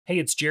Hey,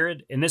 it's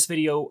Jared. In this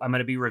video, I'm going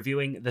to be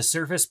reviewing the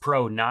Surface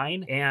Pro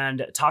 9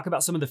 and talk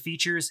about some of the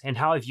features and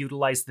how I've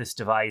utilized this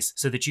device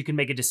so that you can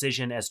make a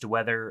decision as to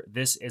whether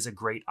this is a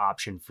great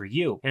option for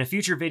you. In a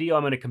future video,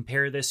 I'm going to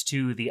compare this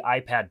to the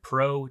iPad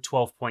Pro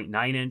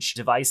 12.9-inch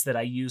device that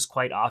I use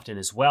quite often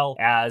as well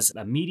as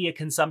a media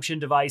consumption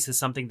device, is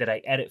something that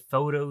I edit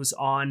photos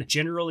on,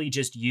 generally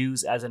just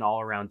use as an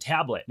all-around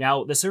tablet.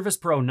 Now, the Surface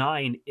Pro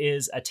 9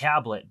 is a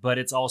tablet, but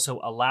it's also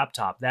a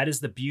laptop. That is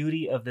the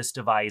beauty of this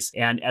device,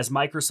 and as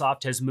Microsoft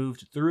has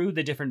moved through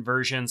the different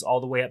versions all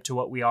the way up to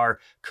what we are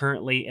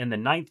currently in the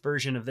 9th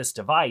version of this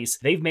device,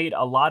 they've made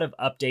a lot of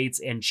updates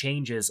and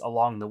changes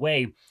along the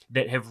way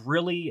that have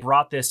really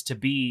brought this to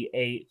be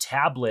a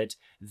tablet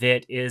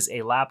that is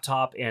a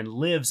laptop and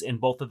lives in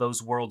both of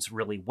those worlds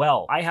really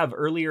well. I have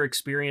earlier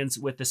experience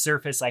with the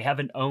Surface. I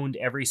haven't owned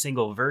every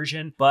single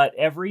version, but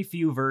every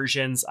few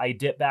versions I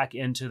dip back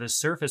into the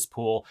Surface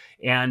pool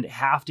and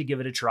have to give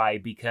it a try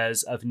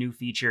because of new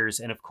features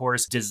and, of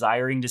course,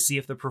 desiring to see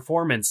if the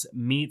performance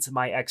meets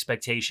my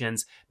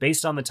expectations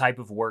based on the type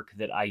of work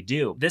that I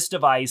do. This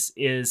device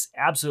is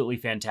absolutely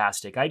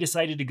fantastic. I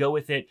decided to go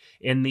with it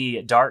in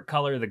the dark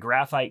color, the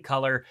graphite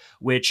color,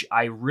 which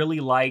I really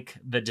like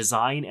the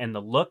design and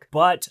the look,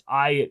 but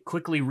I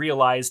quickly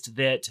realized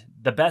that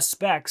the best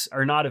specs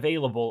are not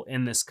available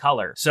in this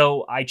color.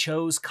 So I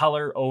chose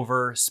color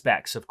over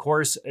specs. Of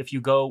course, if you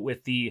go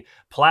with the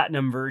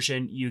platinum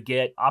version, you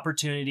get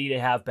opportunity to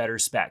have better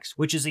specs,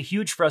 which is a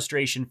huge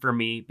frustration for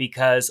me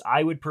because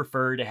I would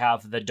prefer to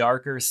have the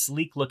darker,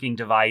 sleek looking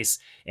device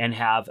and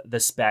have the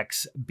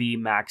specs be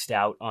maxed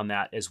out on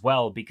that as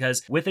well.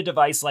 Because with a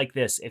device like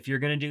this, if you're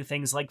going to do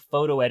things like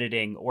photo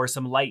editing or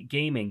some light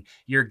gaming,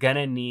 you're going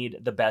to need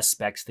the best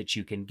specs that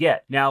you can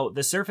get. Now,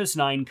 the Surface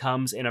 9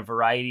 comes in a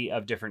variety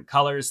of different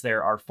colors.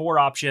 There are 4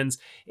 options,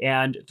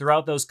 and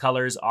throughout those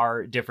colors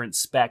are different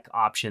spec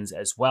options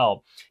as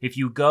well. If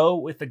you go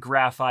with the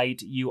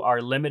graphite, you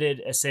are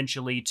limited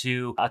essentially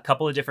to a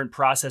couple of different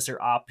processor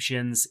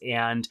options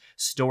and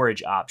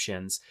storage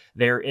options.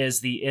 There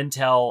is the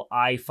Intel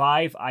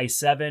i5,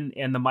 i7,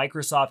 and the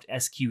Microsoft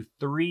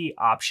SQ3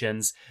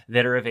 options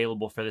that are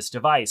available for this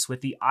device, with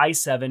the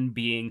i7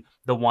 being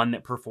the one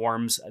that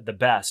performs the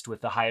best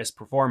with the highest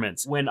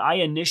performance. When I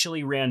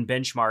initially ran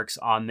benchmarks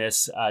on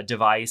this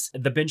device,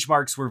 the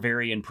benchmarks were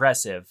very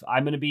impressive.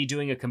 I'm going to be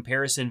doing a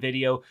comparison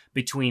video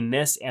between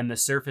this and the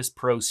Surface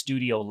Pro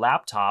Studio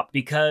laptop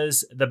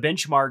because the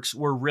benchmarks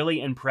were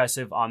really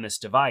impressive on this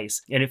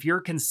device. And if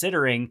you're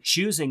considering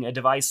choosing a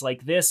device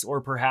like this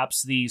or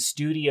perhaps the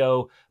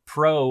Studio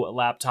Pro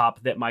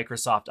laptop that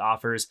Microsoft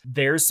offers,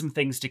 there's some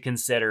things to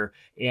consider,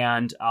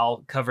 and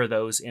I'll cover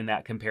those in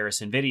that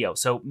comparison video.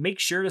 So make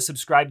sure to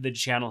subscribe to the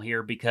channel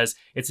here because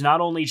it's not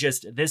only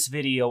just this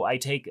video, I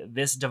take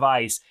this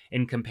device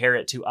and compare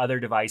it to other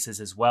devices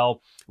as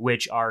well,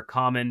 which are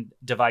common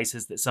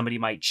devices that somebody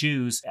might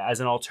choose as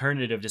an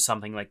alternative to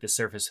something like the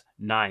Surface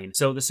 9.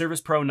 So the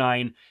Surface Pro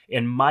 9,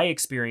 in my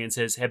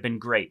experiences, have been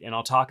great, and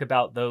I'll talk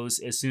about those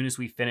as soon as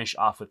we finish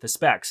off with the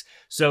specs.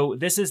 So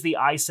this is the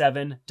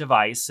i7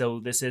 device.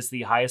 So this is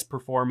the highest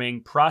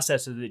performing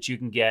processor that you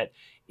can get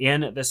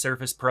in the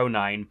Surface Pro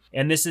 9.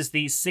 And this is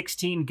the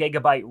 16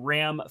 gigabyte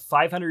RAM,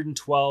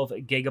 512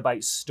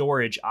 gigabyte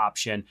storage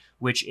option,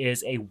 which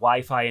is a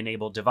Wi-Fi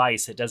enabled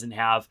device. It doesn't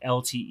have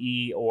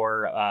LTE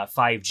or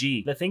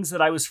 5G. The things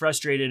that I was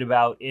frustrated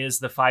about is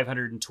the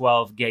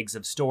 512 gigs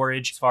of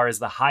storage. As far as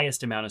the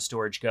highest amount of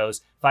storage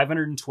goes,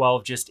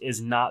 512 just is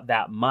not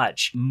that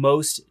much.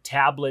 Most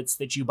tablets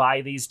that you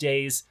buy these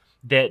days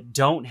that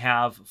don't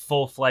have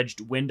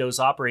full-fledged Windows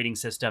operating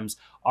systems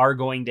are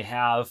going to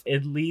have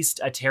at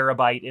least a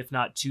terabyte, if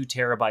not 2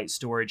 terabyte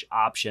storage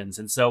options.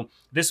 And so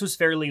this was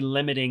fairly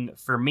limiting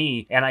for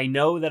me. And I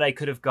know that I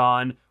could have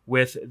gone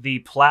with the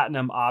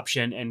platinum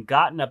option and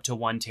gotten up to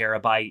 1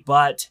 terabyte,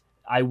 but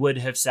I would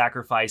have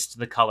sacrificed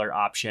the color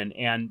option.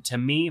 And to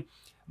me,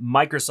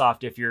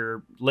 Microsoft, if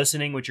you're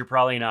listening, which you're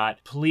probably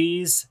not,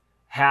 please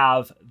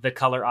have the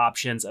color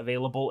options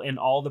available in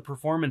all the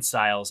performance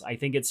styles. I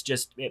think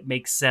it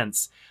makes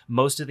sense.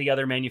 Most of the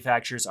other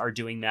manufacturers are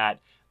doing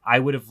that. I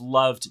would have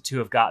loved to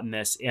have gotten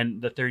this in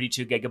the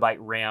 32 gigabyte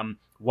RAM,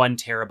 1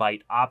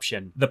 terabyte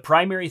option. The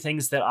primary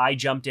things that I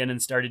jumped in and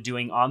started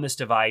doing on this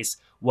device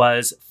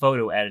was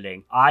photo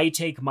editing. I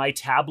take my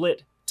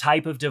tablet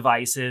type of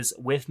devices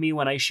with me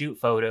when I shoot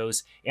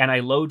photos, and I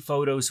load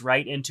photos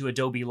right into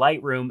Adobe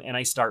Lightroom and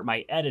I start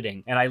my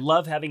editing. And I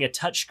love having a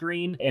touch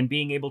screen and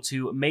being able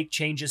to make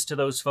changes to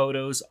those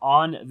photos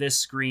on this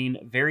screen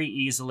very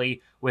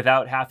easily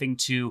without having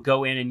to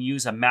go in and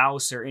use a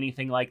mouse or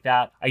anything like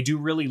that. I do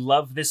really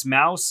love this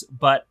mouse,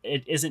 but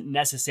it isn't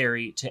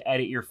necessary to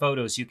edit your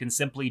photos. You can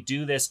simply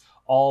do this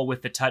all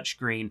with the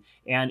touchscreen,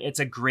 and it's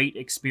a great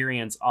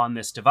experience on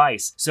this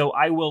device. So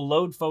I will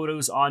load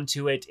photos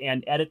onto it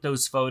and edit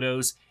those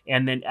photos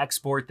and then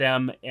export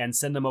them and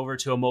send them over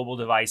to a mobile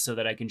device so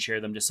that I can share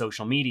them to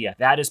social media.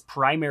 That is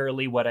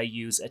primarily what I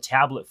use a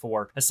tablet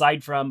for,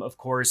 aside from, of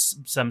course,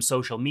 some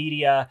social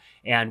media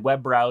and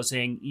web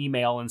browsing,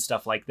 email, and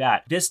stuff like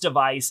that. This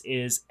device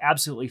is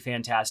absolutely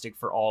fantastic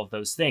for all of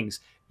those things.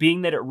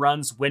 being that it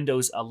runs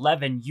Windows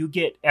 11, you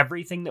get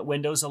everything that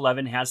Windows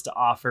 11 has to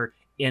offer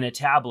in a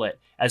tablet,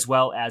 as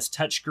well as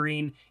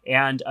touchscreen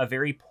and a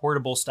very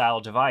portable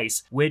style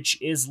device, which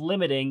is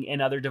limiting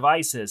in other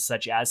devices,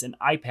 such as an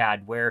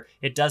iPad, where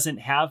it doesn't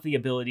have the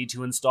ability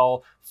to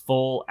install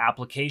full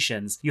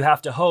applications. You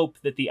have to hope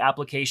that the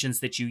applications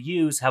that you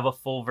use have a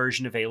full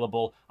version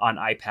available on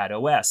iPad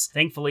OS.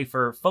 Thankfully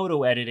for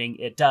photo editing,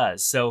 it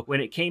does. So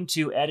when it came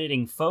to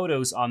editing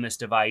photos on this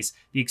device,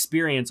 the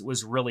experience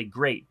was really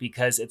great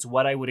because it's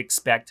what I would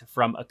expect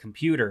from a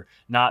computer,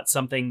 not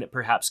something that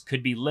perhaps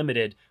could be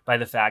limited by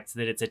the fact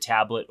that it's a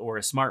tablet or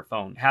a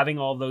smartphone. Having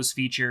all those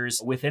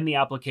features within the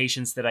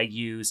applications that I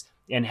use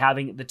and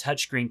having the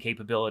touchscreen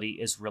capability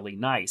is really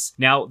nice.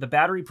 Now, the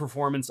battery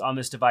performance on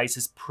this device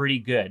is pretty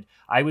good.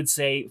 I would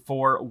say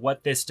for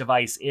what this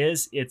device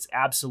is, it's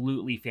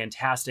absolutely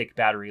fantastic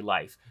battery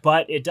life.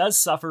 But it does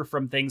suffer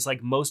from things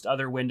like most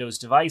other Windows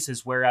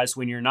devices, whereas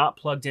when you're not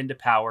plugged into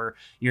power,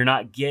 you're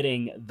not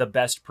getting the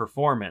best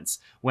performance.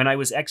 When I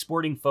was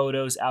exporting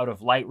photos out of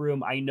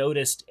Lightroom, I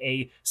noticed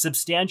a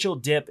substantial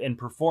dip in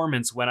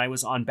performance when I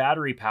was on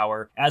battery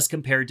power as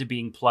compared to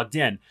being plugged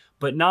in,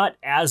 but not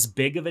as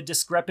big of a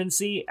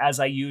discrepancy as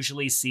I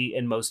usually see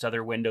in most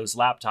other Windows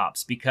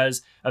laptops.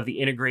 Because of the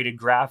integrated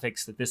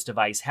graphics that this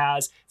device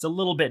has, it's a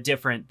little bit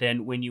different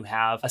than when you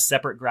have a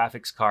separate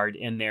graphics card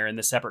in there and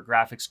the separate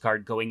graphics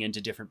card going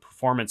into different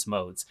performance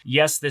modes.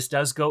 Yes, this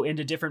does go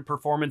into different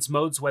performance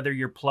modes, whether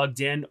you're plugged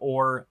in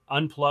or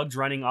unplugged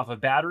running off a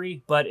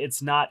battery, but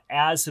it's not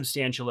as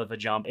substantial of a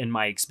jump in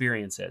my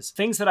experiences.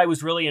 Things that I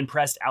was really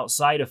impressed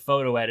outside of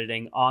photo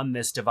editing on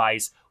this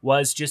device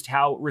was just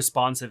how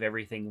responsive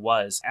everything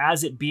was.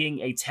 As it being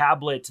a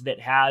tablet that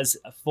has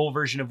a full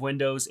version of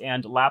Windows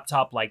and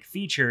laptop-like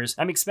features,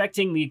 I'm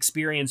expecting the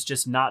experience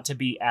just not to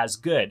be as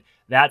good.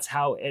 That's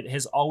how it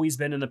has always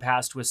been in the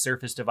past with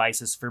Surface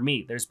devices for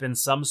me. There's been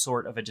some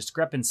sort of a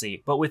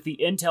discrepancy. But with the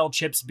Intel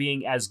chips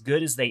being as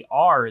good as they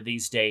are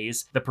these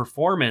days, the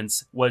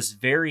performance was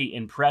very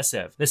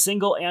impressive. The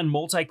single and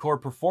multi-core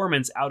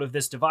performance out of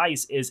this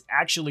device is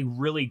actually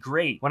really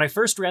great. When I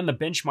first ran the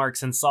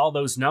benchmarks and saw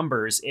those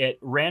numbers, it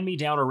ran me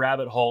down a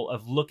rabbit hole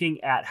of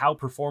looking at how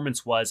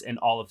performance was in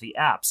all of the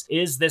apps.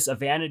 Is this a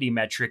vanity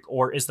metric,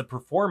 or is the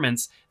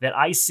performance that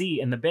I see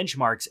in the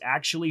benchmarks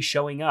actually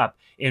showing up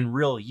in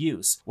real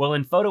use? Well,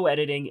 in photo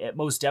editing, it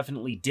most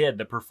definitely did.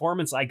 The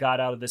performance I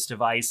got out of this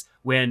device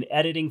when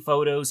editing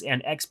photos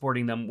and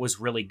exporting them was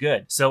really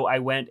good. So I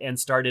went and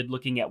started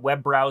looking at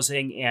web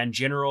browsing and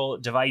general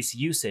device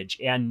usage,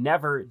 and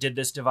never did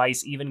this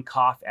device even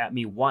cough at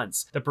me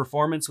once. The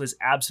performance was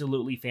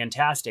absolutely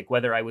fantastic,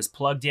 whether I was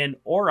plugged in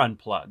or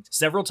unplugged.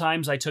 Several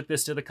times I took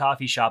this to the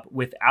coffee shop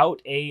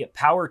without a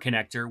power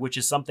connector, which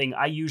is something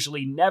I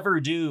usually never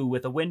do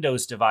with a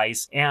Windows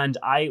device, and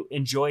I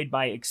enjoyed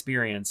my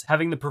experience,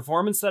 having the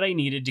performance that I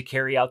needed to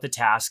carry out the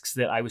tasks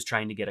that I was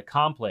trying to get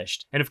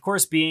accomplished. And of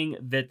course, being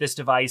that this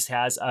device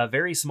has a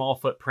very small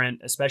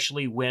footprint,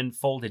 especially when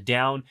folded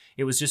down,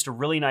 it was just a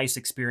really nice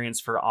experience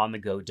for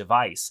on-the-go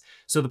device.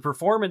 So the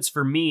performance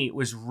for me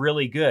was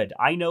really good.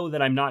 I know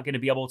that I'm not going to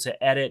be able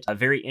to edit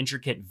very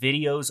intricate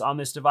videos on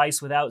this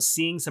device without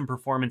seeing some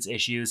performance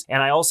issues,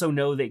 and I also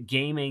know that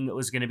gaming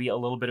was going to be a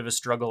little bit of a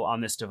struggle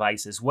on this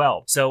device as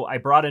well. So I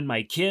brought in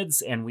my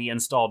kids and we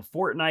installed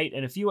Fortnite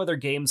and a few other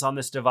games on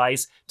this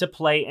device to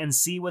play and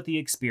see what the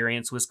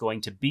experience was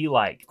going to be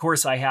like. Of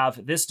course, I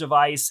have this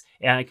device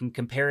and I can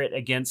compare it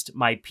against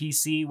my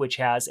PC, which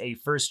has a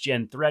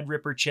first-gen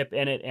Threadripper chip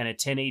in it and a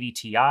 1080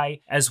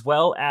 Ti, as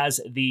well as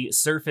the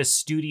Surface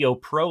Studio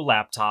Pro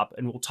laptop,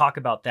 and we'll talk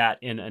about that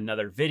in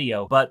another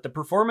video. But the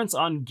performance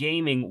on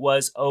gaming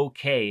was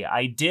okay.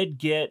 I did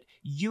get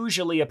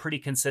usually a pretty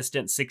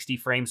consistent 60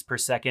 frames per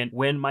second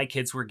when my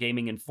kids were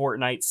gaming in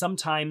Fortnite,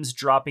 sometimes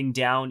dropping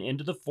down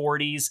into the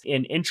 40s,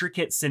 in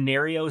intricate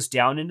scenarios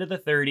down into the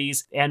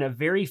 30s, and a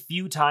very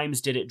few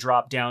times did it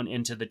drop down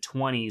into the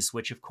 20s,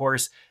 which of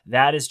course,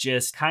 that is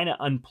just kind of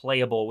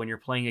unplayable when you're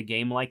playing a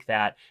game like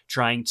that,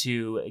 trying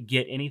to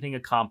get anything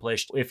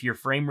accomplished. If your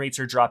frame rates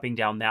are dropping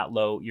down that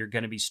low, you're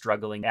going to be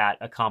struggling at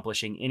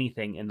accomplishing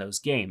anything in those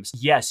games.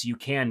 Yes, you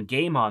can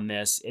game on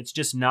this. It's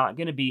just not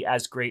going to be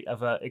as great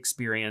of an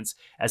experience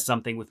as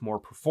something with more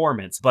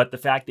performance. But the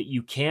fact that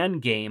you can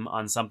game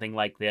on something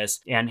like this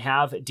and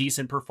have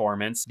decent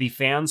performance, the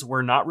fans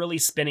were not really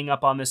spinning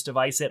up on this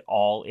device at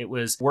all. It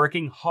was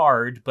working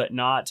hard, but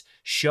not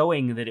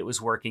showing that it was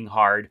working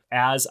hard,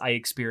 as I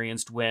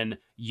experienced when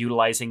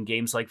utilizing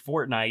games like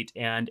Fortnite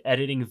and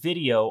editing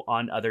video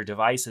on other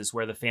devices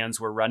where the fans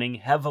were running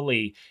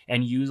heavily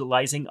and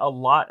utilizing a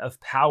lot of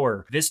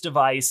power. This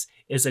device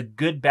is a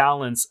good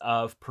balance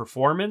of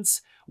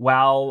performance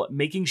while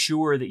making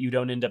sure that you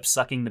don't end up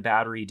sucking the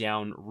battery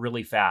down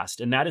really fast.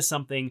 And that is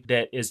something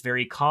that is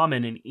very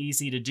common and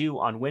easy to do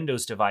on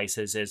Windows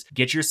devices, is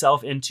get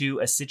yourself into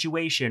a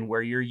situation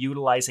where you're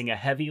utilizing a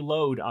heavy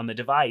load on the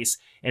device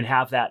and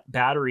have that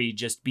battery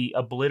just be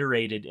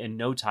obliterated in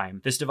no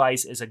time. This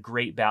device is a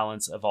great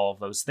balance of all of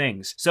those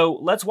things. So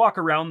let's walk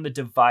around the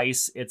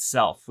device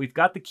itself. We've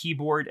got the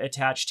keyboard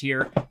attached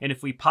here, and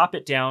if we pop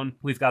it down,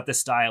 we've got the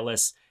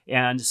stylus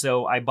And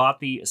so I bought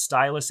the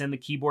stylus and the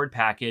keyboard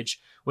package.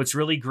 What's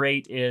really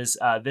great is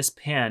this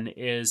pen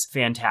is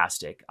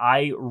fantastic.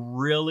 I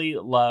really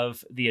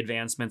love the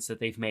advancements that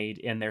they've made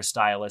in their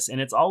stylus, and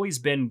it's always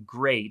been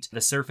great.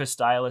 The Surface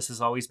stylus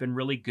has always been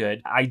really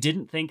good. I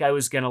didn't think I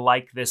was going to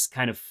like this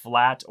kind of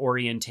flat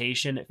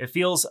orientation. It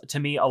feels to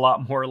me a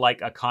lot more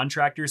like a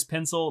contractor's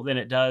pencil than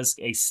it does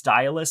a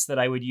stylus that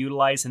I would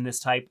utilize in this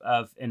type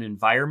of an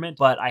environment.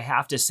 But I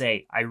have to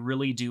say, I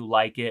really do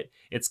like it.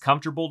 It's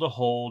comfortable to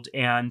hold,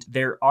 and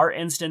there are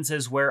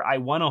instances where I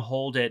want to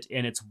hold it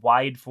in its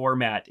wide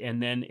format,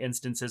 and then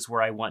instances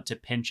where I want to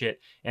pinch it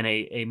in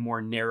a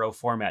more narrow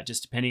format,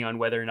 just depending on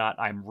whether or not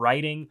I'm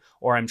writing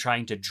or I'm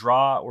trying to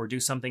draw or do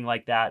something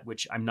like that,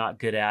 which I'm not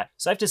good at.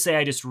 So I have to say,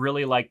 I just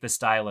really like the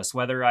stylus,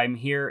 whether I'm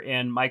here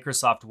in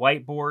Microsoft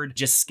Whiteboard,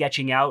 just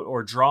sketching out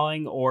or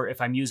drawing, or if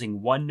I'm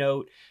using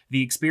OneNote.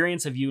 The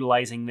experience of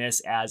utilizing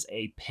this as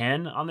a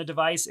pen on the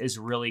device is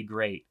really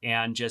great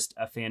and just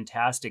a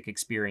fantastic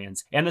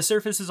experience. And the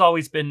Surface has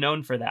always been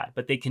known for that,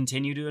 but they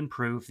continue to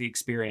improve the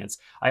experience.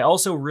 I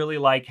also really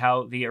like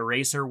how the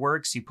eraser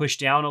works. You push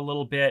down a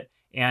little bit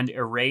and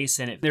erase,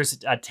 and there's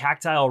a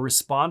tactile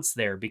response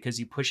there because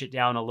you push it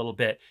down a little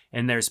bit,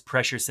 and there's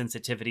pressure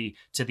sensitivity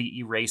to the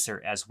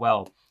eraser as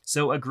well.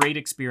 So a great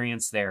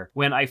experience there.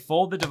 When I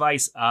fold the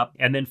device up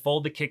and then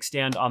fold the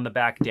kickstand on the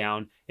back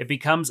down, it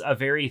becomes a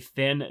very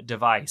thin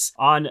device.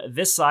 On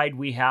this side,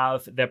 we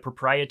have the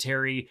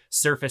proprietary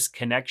Surface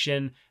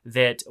connection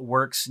that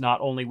works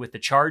not only with the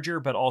charger,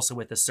 but also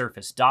with the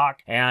Surface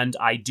dock. And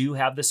I do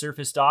have the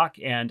Surface dock,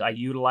 and I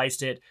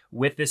utilized it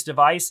with this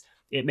device.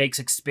 It makes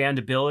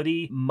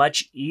expandability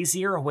much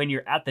easier when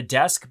you're at the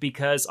desk,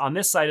 because on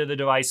this side of the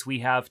device, we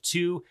have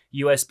two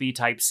USB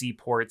Type-C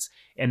ports,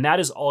 and that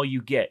is all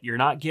you get. You're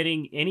not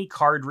getting any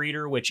card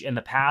reader, which in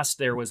the past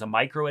there was a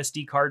micro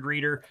SD card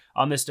reader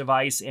on this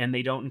device, and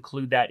they don't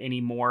include that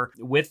anymore.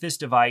 With this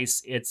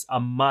device, it's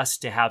a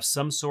must to have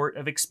some sort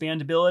of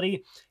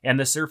expandability, and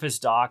the Surface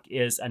dock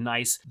is a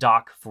nice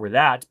dock for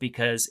that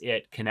because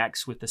it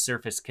connects with the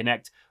Surface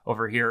Connect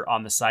over here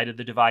on the side of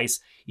the device.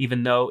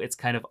 Even though it's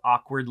kind of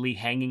awkwardly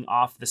hanging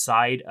off the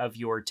side of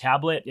your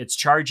tablet, it's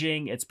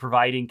charging, it's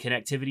providing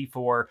connectivity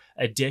for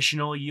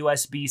additional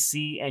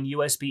USB-C and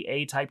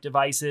USB-A type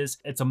devices.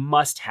 It's a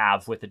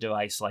must-have with a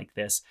device like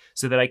this,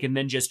 so that I can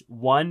then just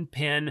one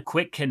pin,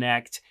 quick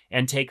connect,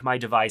 and take my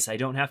device. I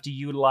don't have to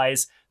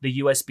utilize the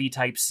USB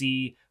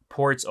Type-C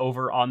ports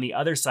over on the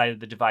other side of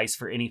the device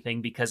for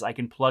anything, because I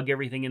can plug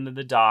everything into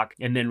the dock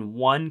and then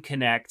one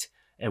connect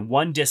and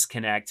one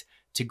disconnect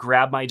to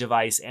grab my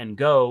device and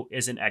go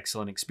is an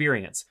excellent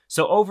experience.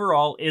 So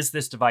overall, is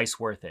this device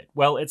worth it?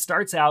 Well, it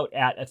starts out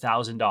at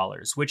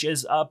 $1,000, which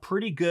is a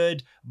pretty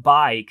good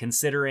buy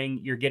considering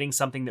you're getting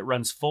something that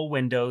runs full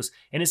Windows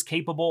and is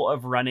capable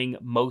of running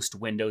most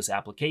Windows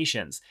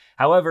applications.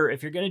 However,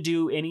 if you're going to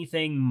do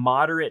anything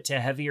moderate to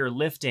heavier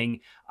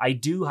lifting, I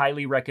do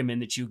highly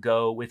recommend that you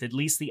go with at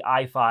least the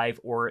i5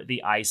 or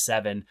the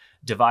i7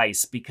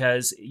 device,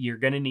 because you're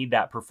going to need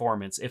that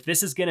performance. If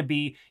this is going to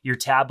be your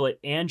tablet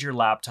and your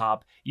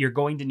laptop, you're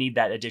going to need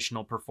that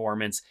additional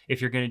performance if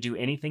you're going to do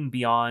anything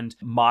beyond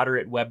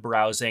moderate web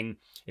browsing.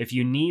 If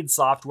you need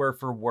software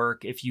for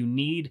work, if you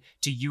need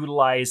to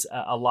utilize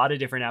a lot of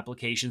different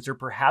applications, or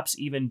perhaps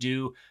even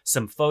do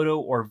some photo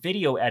or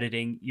video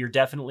editing, you're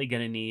definitely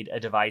going to need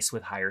a device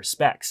with higher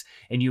specs.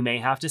 And you may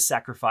have to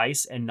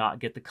sacrifice and not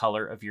get the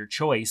color of your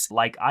choice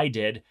like I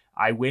did.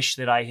 I wish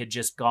that I had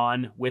just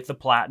gone with the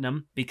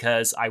Platinum,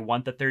 because I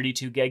want the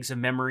 32 gigs of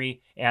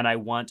memory and I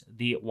want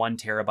the 1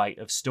 terabyte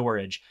of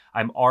storage.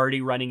 I'm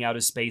already running out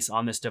of space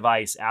on this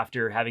device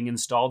after having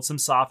installed some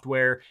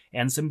software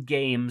and some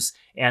games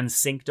and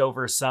synced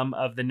over some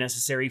of the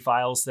necessary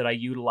files that I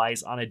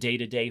utilize on a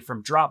day-to-day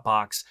from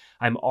Dropbox.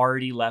 I'm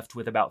already left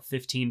with about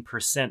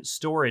 15%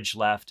 storage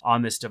left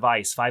on this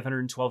device.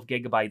 512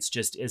 gigabytes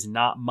just is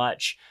not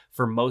much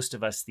for most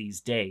of us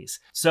these days.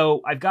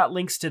 So I've got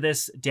links to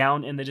this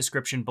down in the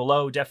description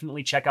below.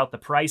 Definitely check out the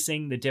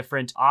pricing, the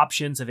different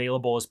options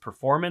available as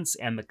performance,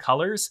 and the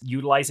colors.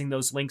 Utilizing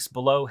those links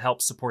below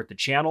helps support the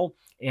channel.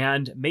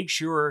 And make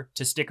sure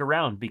to stick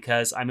around,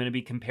 because I'm going to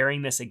be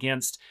comparing this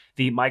against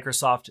the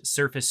Microsoft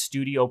Surface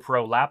Studio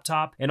Pro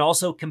laptop, and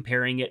also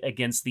comparing it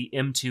against the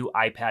M2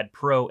 iPad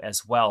Pro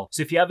as well.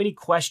 So if you have any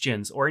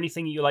questions or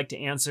anything you'd like to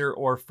answer,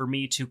 or for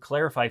me to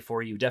clarify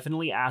for you,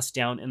 definitely ask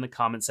down in the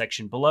comment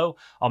section below.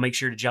 I'll make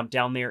sure to jump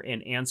down there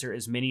and answer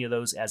as many of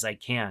those as I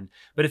can.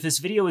 But if this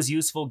video is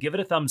useful, give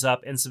it a thumbs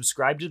up and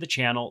subscribe to the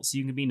channel so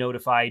you can be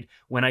notified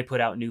when I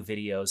put out new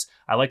videos.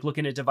 I like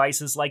looking at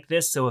devices like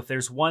this, so if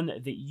there's one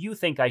that you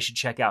think I should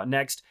check out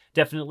next,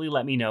 definitely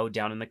let me know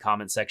down in the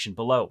comment section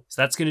below.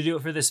 So that's going to do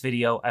it for this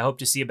video. I hope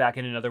to see you back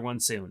in another one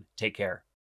soon. Take care.